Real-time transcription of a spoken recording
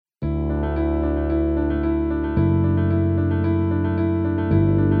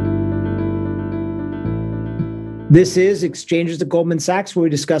This is Exchanges at Goldman Sachs, where we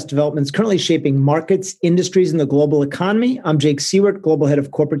discuss developments currently shaping markets, industries, and the global economy. I'm Jake Siewert, Global Head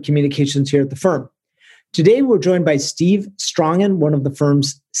of Corporate Communications here at the firm. Today, we're joined by Steve Strongen, one of the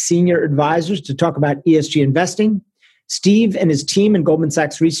firm's senior advisors, to talk about ESG investing. Steve and his team in Goldman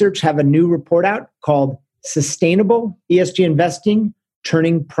Sachs Research have a new report out called Sustainable ESG Investing,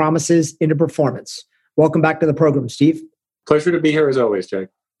 Turning Promises into Performance. Welcome back to the program, Steve. Pleasure to be here as always, Jake.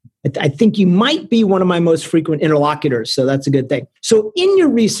 I think you might be one of my most frequent interlocutors, so that's a good thing. So in your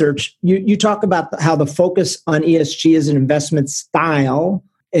research, you talk about how the focus on ESG is an investment style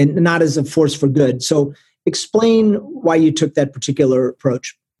and not as a force for good. So explain why you took that particular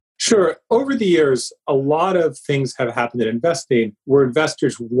approach. Sure. Over the years, a lot of things have happened in investing where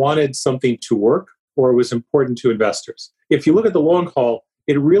investors wanted something to work or was important to investors. If you look at the long haul,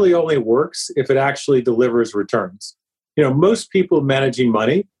 it really only works if it actually delivers returns. Most people managing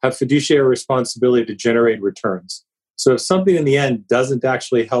money have fiduciary responsibility to generate returns. So if something in the end doesn't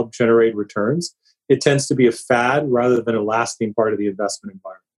actually help generate returns, it tends to be a fad rather than a lasting part of the investment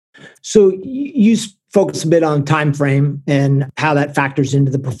environment. So you focus a bit on time frame and how that factors into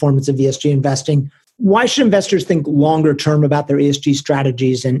the performance of ESG investing. Why should investors think longer term about their ESG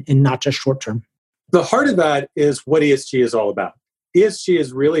strategies and not just short term? The heart of that is what ESG is all about. ESG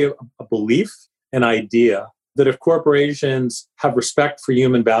is really a belief, an idea that if corporations have respect for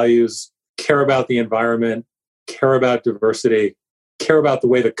human values, care about the environment, care about diversity, care about the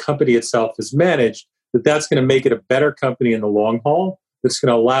way the company itself is managed, that's going to make it a better company in the long haul, that's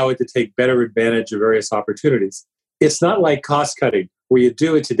going to allow it to take better advantage of various opportunities. It's not like cost cutting, where you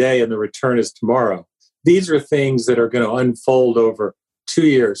do it today and the return is tomorrow. These are things that are going to unfold over 2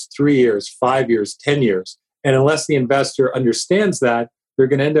 years, 3 years, 5 years, 10 years. And unless the investor understands that, they're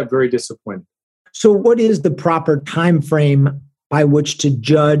going to end up very disappointed. So what is the proper time frame by which to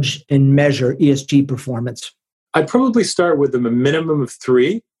judge and measure ESG performance? I'd probably start with a minimum of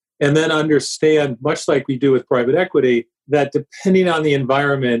 3 and then understand, much like we do with private equity, that depending on the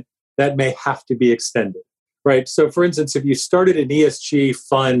environment, that may have to be extended, right? So for instance, if you started an ESG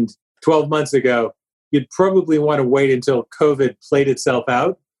fund 12 months ago, you'd probably want to wait until COVID played itself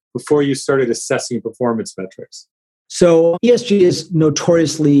out before you started assessing performance metrics. So ESG is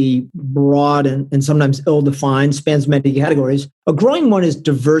notoriously broad and sometimes ill-defined, spans many categories. A growing one is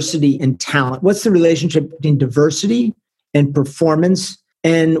diversity and talent. What's the relationship between diversity and performance?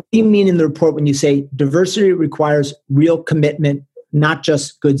 And what do you mean in the report when you say diversity requires real commitment, not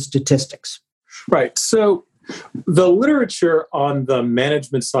just good statistics? Right. So the literature on the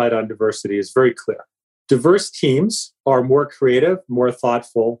management side on diversity is very clear. Diverse teams are more creative, more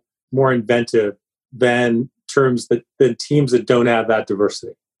thoughtful, more inventive than teams that don't have that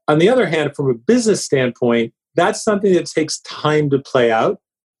diversity. On the other hand, from a business standpoint, that's something that takes time to play out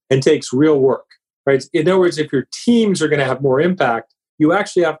and takes real work, right? In other words, if your teams are going to have more impact, you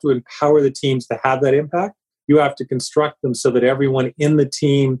actually have to empower the teams to have that impact. You have to construct them so that everyone in the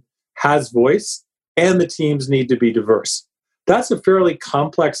team has voice, and the teams need to be diverse. That's a fairly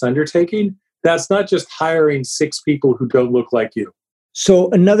complex undertaking. That's not just hiring 6 people who don't look like you. So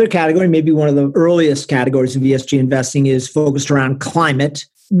another category, maybe one of the earliest categories of ESG investing, is focused around climate.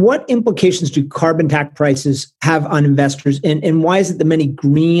 What implications do carbon tax prices have on investors? And why is it that many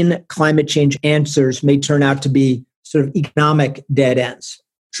green climate change answers may turn out to be sort of economic dead ends?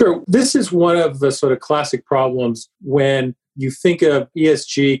 Sure. This is one of the sort of classic problems when you think of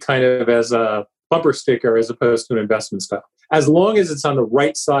ESG kind of as a bumper sticker as opposed to an investment style. As long as it's on the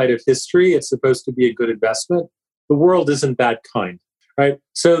right side of history, it's supposed to be a good investment. The world isn't that kind. Right?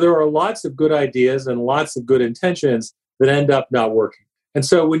 So there are lots of good ideas and lots of good intentions that end up not working. And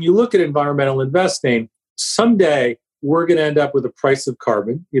so when you look at environmental investing, someday we're going to end up with a price of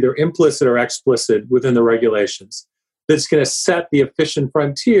carbon, either implicit or explicit within the regulations, that's going to set the efficient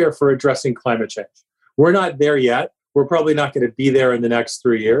frontier for addressing climate change. We're not there yet. We're probably not going to be there in the next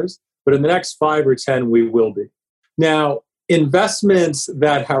 3 years, but in the next 5 or 10, we will be. Now, investments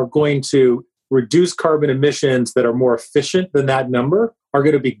that are going to reduce carbon emissions that are more efficient than that number are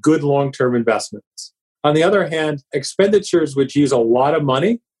going to be good long-term investments. On the other hand, expenditures which use a lot of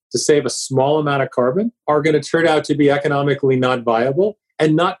money to save a small amount of carbon are going to turn out to be economically not viable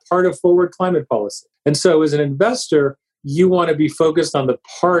and not part of forward climate policy. And so as an investor, you want to be focused on the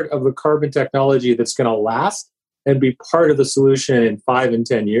part of the carbon technology that's going to last and be part of the solution in 5 and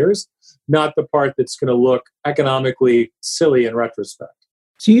 10 years, not the part that's going to look economically silly in retrospect.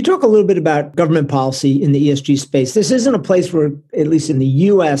 So you talk a little bit about government policy in the ESG space. This isn't a place where, at least in the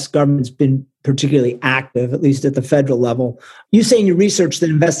U.S., government's been particularly active, at least at the federal level. You say in your research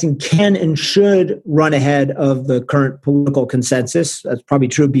that investing can and should run ahead of the current political consensus. That's probably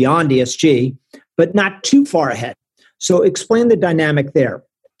true beyond ESG, but not too far ahead. So explain the dynamic there.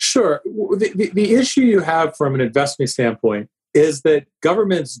 Sure. The issue you have from an investing standpoint is that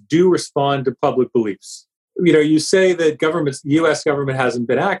governments do respond to public beliefs. You say that the U.S. government hasn't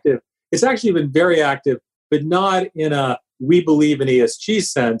been active. It's actually been very active, but not in a we believe in ESG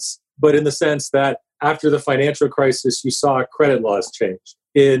sense, but in the sense that after the financial crisis, you saw credit laws change.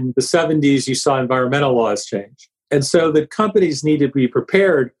 In the 70s, you saw environmental laws change. And so the companies need to be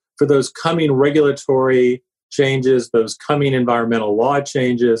prepared for those coming regulatory changes, those coming environmental law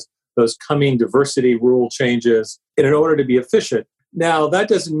changes, those coming diversity rule changes, and in order to be efficient. Now, that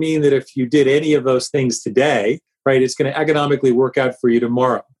doesn't mean that if you did any of those things today, right, it's going to economically work out for you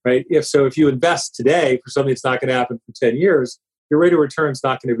tomorrow, right? If you invest today for something that's not going to happen for 10 years, your rate of return is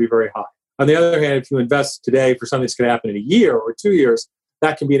not going to be very high. On the other hand, if you invest today for something that's going to happen in a year or 2 years,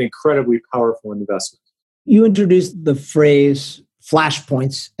 that can be an incredibly powerful investment. You introduced the phrase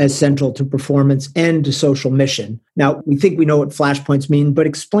flashpoints as central to performance and to social mission. Now, we think we know what flashpoints mean, but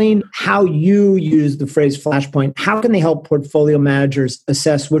explain how you use the phrase flashpoint. How can they help portfolio managers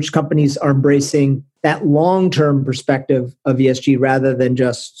assess which companies are embracing that long-term perspective of ESG rather than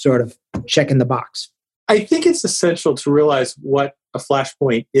just sort of checking the box? I think it's essential to realize what a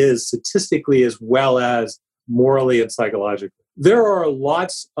flashpoint is statistically as well as morally and psychologically. There are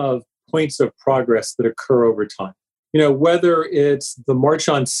lots of points of progress that occur over time. Whether it's the March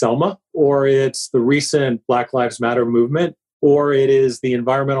on Selma, or it's the recent Black Lives Matter movement, or it is the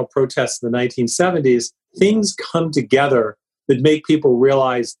environmental protests in the 1970s, things come together that make people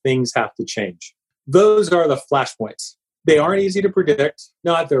realize things have to change. Those are the flashpoints. They aren't easy to predict,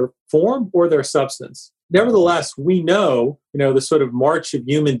 not their form or their substance. Nevertheless, we know, the sort of march of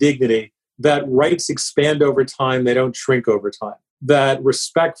human dignity, that rights expand over time, they don't shrink over time. That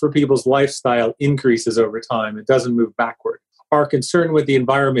respect for people's lifestyle increases over time. It doesn't move backward. Our concern with the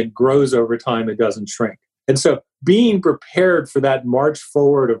environment grows over time. It doesn't shrink. And so being prepared for that march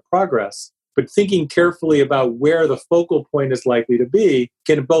forward of progress, but thinking carefully about where the focal point is likely to be,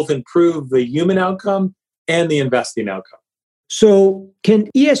 can both improve the human outcome and the investing outcome. So can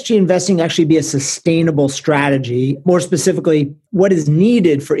ESG investing actually be a sustainable strategy? More specifically, what is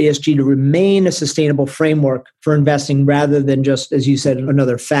needed for ESG to remain a sustainable framework for investing rather than just, as you said,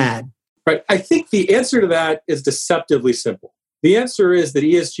 another fad? Right. I think the answer to that is deceptively simple. The answer is that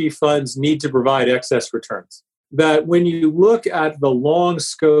ESG funds need to provide excess returns. That when you look at the long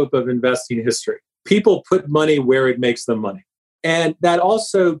scope of investing history, people put money where it makes them money. And that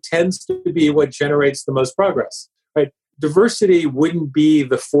also tends to be what generates the most progress. Right? Diversity wouldn't be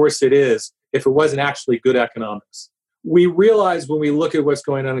the force it is if it wasn't actually good economics. We realize when we look at what's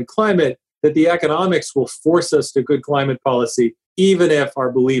going on in climate that the economics will force us to good climate policy, even if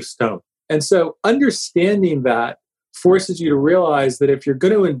our beliefs don't. And so understanding that forces you to realize that if you're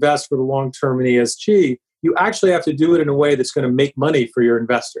going to invest for the long term in ESG, you actually have to do it in a way that's going to make money for your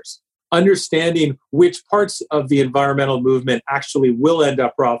investors. Understanding which parts of the environmental movement actually will end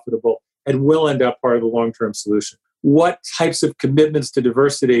up profitable and will end up part of the long-term solution. What types of commitments to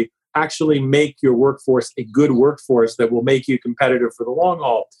diversity actually make your workforce a good workforce that will make you competitive for the long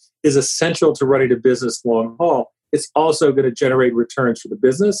haul is essential to running a business long haul. It's also going to generate returns for the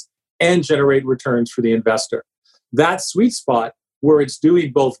business and generate returns for the investor. That sweet spot where it's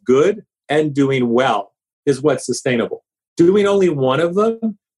doing both good and doing well is what's sustainable. Doing only one of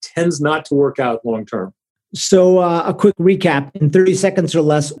them tends not to work out long term. So a quick recap in 30 seconds or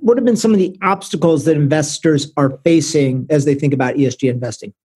less, what have been some of the obstacles that investors are facing as they think about ESG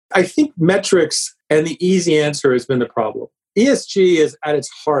investing? I think metrics and the easy answer has been the problem. ESG is at its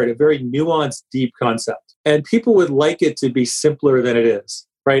heart a very nuanced, deep concept, and people would like it to be simpler than it is,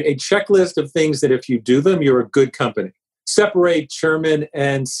 right? A checklist of things that if you do them, you're a good company. Separate chairman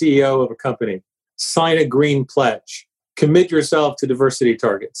and CEO of a company. Sign a green pledge. Commit yourself to diversity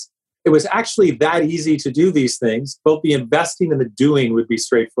targets. It was actually that easy to do these things. Both the investing and the doing would be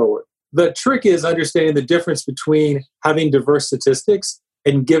straightforward. The trick is understanding the difference between having diverse statistics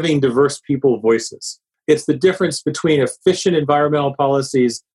and giving diverse people voices. It's the difference between efficient environmental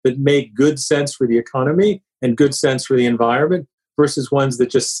policies that make good sense for the economy and good sense for the environment versus ones that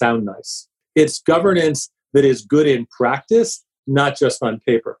just sound nice. It's governance that is good in practice, not just on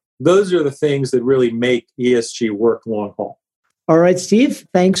paper. Those are the things that really make ESG work long haul. All right, Steve,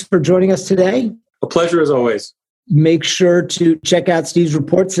 thanks for joining us today. A pleasure as always. Make sure to check out Steve's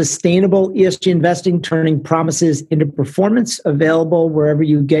report, Sustainable ESG Investing, Turning Promises into Performance, available wherever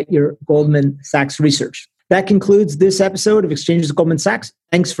you get your Goldman Sachs research. That concludes this episode of Exchanges with Goldman Sachs.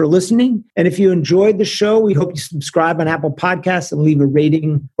 Thanks for listening. And if you enjoyed the show, we hope you subscribe on Apple Podcasts and leave a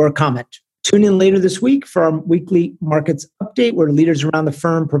rating or a comment. Tune in later this week for our weekly markets update, where leaders around the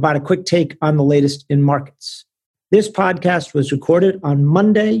firm provide a quick take on the latest in markets. This podcast was recorded on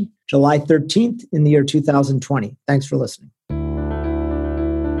Monday, July 13th in the year 2020. Thanks for listening.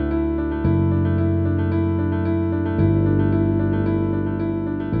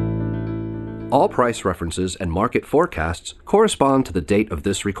 All price references and market forecasts correspond to the date of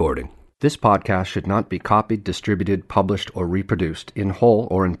this recording. This podcast should not be copied, distributed, published, or reproduced in whole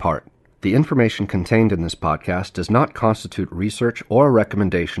or in part. The information contained in this podcast does not constitute research or a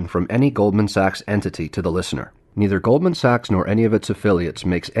recommendation from any Goldman Sachs entity to the listener. Neither Goldman Sachs nor any of its affiliates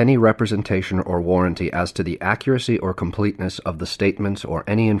makes any representation or warranty as to the accuracy or completeness of the statements or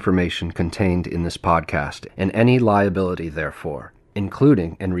any information contained in this podcast, and any liability therefore,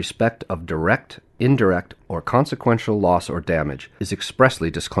 including in respect of direct, indirect, or consequential loss or damage, is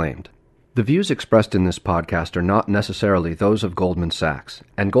expressly disclaimed. The views expressed in this podcast are not necessarily those of Goldman Sachs,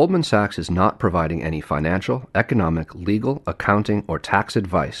 and Goldman Sachs is not providing any financial, economic, legal, accounting, or tax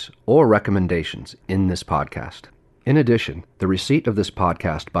advice or recommendations in this podcast. In addition, the receipt of this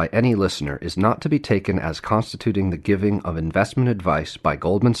podcast by any listener is not to be taken as constituting the giving of investment advice by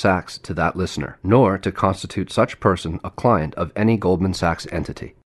Goldman Sachs to that listener, nor to constitute such person a client of any Goldman Sachs entity.